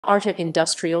Arta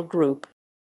Industrial Group.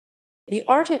 The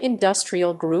Arta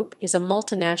Industrial Group is a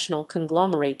multinational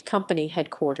conglomerate company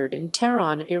headquartered in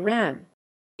Tehran, Iran.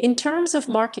 In terms of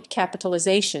market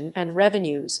capitalization and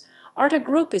revenues, Arta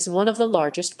Group is one of the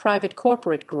largest private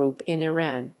corporate group in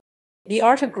Iran. The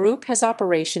Arta Group has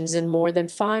operations in more than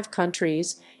 5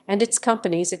 countries, and its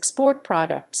companies export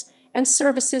products and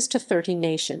services to 30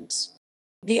 nations.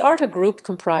 The Arta Group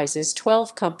comprises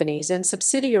 12 companies and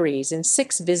subsidiaries in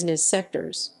 6 business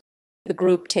sectors. The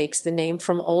group takes the name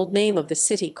from old name of the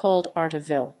city called Arta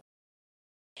Ville.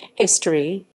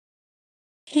 History.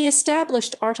 He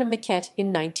established Arta Maquette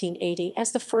in 1980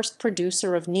 as the first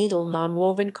producer of needle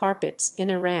non-woven carpets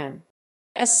in Iran.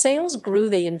 As sales grew,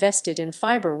 they invested in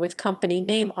fiber with company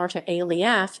name Arta in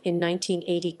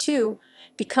 1982,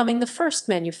 becoming the first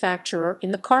manufacturer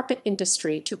in the carpet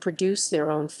industry to produce their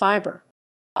own fiber.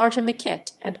 Arta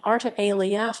Maquette and Arta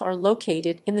are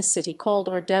located in the city called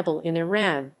Ardebil in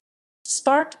Iran.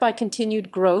 Sparked by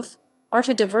continued growth,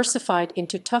 Arta diversified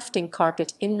into tufting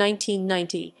carpet in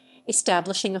 1990,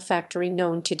 establishing a factory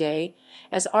known today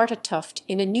as Arta Tuft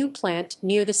in a new plant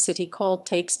near the city called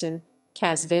Taksin,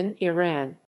 Kazvin,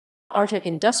 Iran. Arta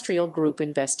Industrial Group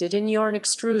invested in yarn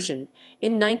extrusion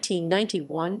in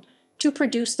 1991 to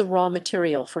produce the raw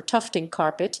material for tufting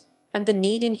carpet and the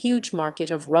need in huge market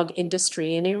of rug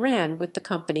industry in Iran with the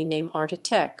company name Arta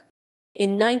Tech.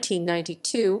 In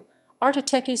 1992, Arta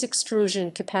Tech's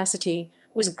extrusion capacity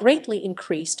was greatly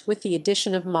increased with the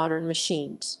addition of modern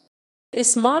machines.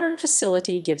 This modern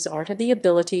facility gives Arta the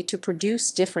ability to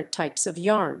produce different types of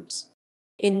yarns.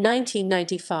 In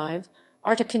 1995,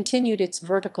 Arta continued its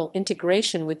vertical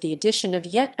integration with the addition of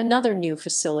yet another new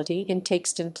facility in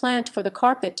Taksin plant for the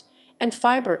carpet and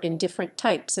fiber in different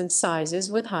types and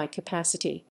sizes with high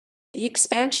capacity. The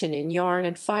expansion in yarn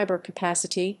and fiber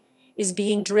capacity is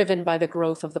being driven by the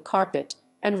growth of the carpet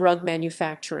and rug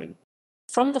manufacturing.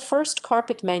 From the first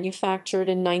carpet manufactured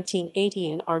in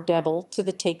 1980 in Ardebil to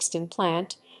the Taksin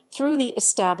plant, through the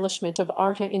establishment of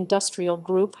Arta Industrial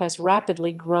Group has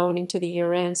rapidly grown into the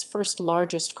Iran's first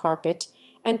largest carpet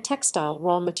and textile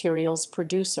raw materials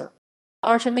producer.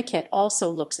 Arta Maquette also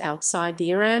looks outside the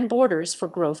Iran borders for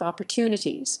growth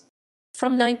opportunities.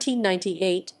 From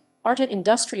 1998, Arta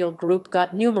Industrial Group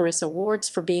got numerous awards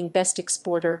for being Best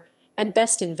Exporter and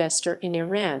Best Investor in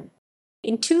Iran.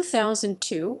 In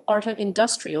 2002, Arta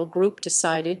Industrial Group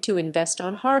decided to invest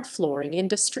on hard flooring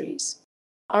industries.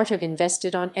 Arta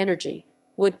invested on energy,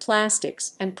 wood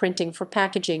plastics, and printing for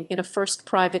packaging in a first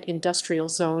private industrial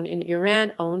zone in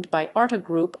Iran owned by Arta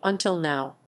Group until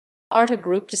now. Arta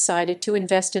Group decided to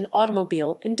invest in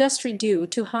automobile industry due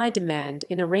to high demand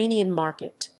in Iranian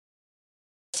market.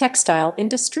 Textile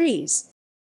industries.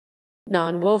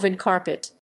 Non-woven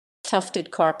carpet,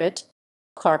 tufted carpet,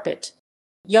 carpet,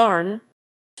 yarn,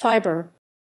 fiber,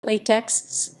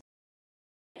 latex.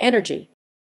 Energy.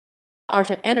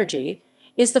 Arta Energy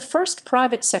is the first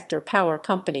private sector power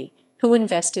company who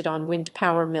invested on wind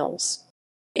power mills.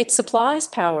 It supplies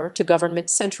power to government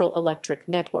central electric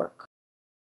network.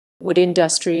 Wood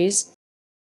industries.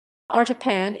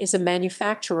 Artapan is a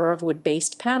manufacturer of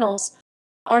wood-based panels.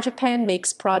 Artapan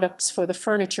makes products for the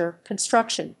furniture,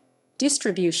 construction,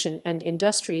 distribution, and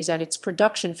industries at its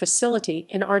production facility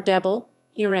in Ardebil,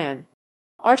 Iran.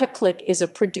 Arta Click is a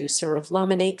producer of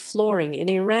laminate flooring in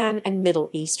Iran and Middle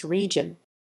East region.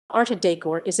 Arta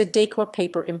Decor is a decor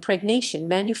paper impregnation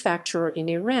manufacturer in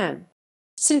Iran.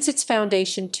 Since its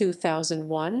foundation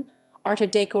 2001, Arta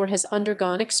Decor has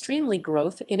undergone extremely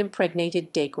growth in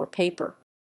impregnated decor paper.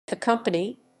 The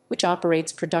company, which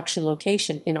operates production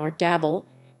location in Ardebil,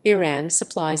 Iran,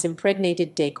 supplies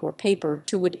impregnated decor paper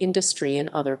to wood industry in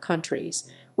other countries,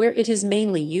 where it is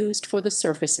mainly used for the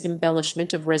surface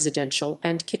embellishment of residential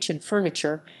and kitchen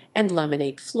furniture and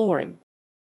laminate flooring.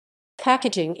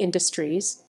 Packaging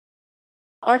industries.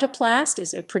 Artaplast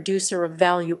is a producer of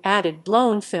value-added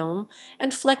blown film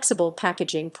and flexible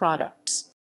packaging products.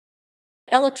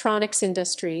 Electronics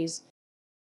industries.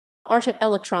 Arta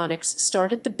Electronics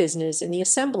started the business in the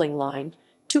assembling line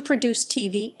to produce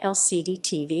LCD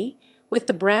TV with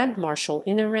the brand Marshall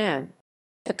in Iran.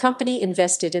 The company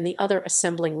invested in the other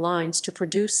assembling lines to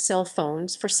produce cell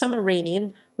phones for some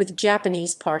Iranian with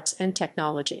Japanese parts and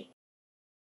technology.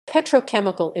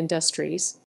 Petrochemical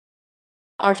industries.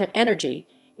 Arta Energy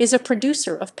is a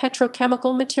producer of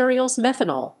petrochemical materials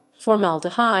methanol,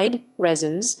 formaldehyde,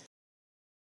 resins.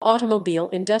 Automobile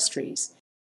industries.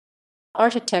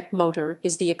 Arta Tech Motor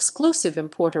is the exclusive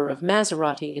importer of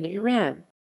Maserati in Iran.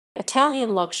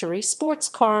 Italian luxury sports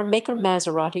car maker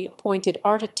Maserati appointed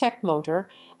Arta Tech Motor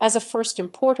as a first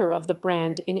importer of the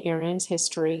brand in Iran's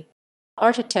history.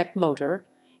 Arta Tech Motor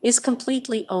is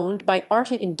completely owned by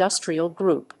Arta Industrial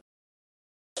Group.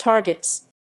 Targets: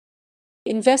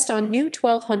 invest on new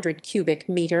 1200 cubic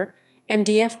meter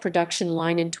MDF production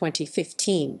line in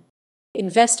 2015.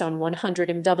 Invest on 100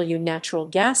 MW natural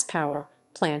gas power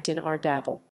plant in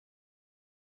Ardabil.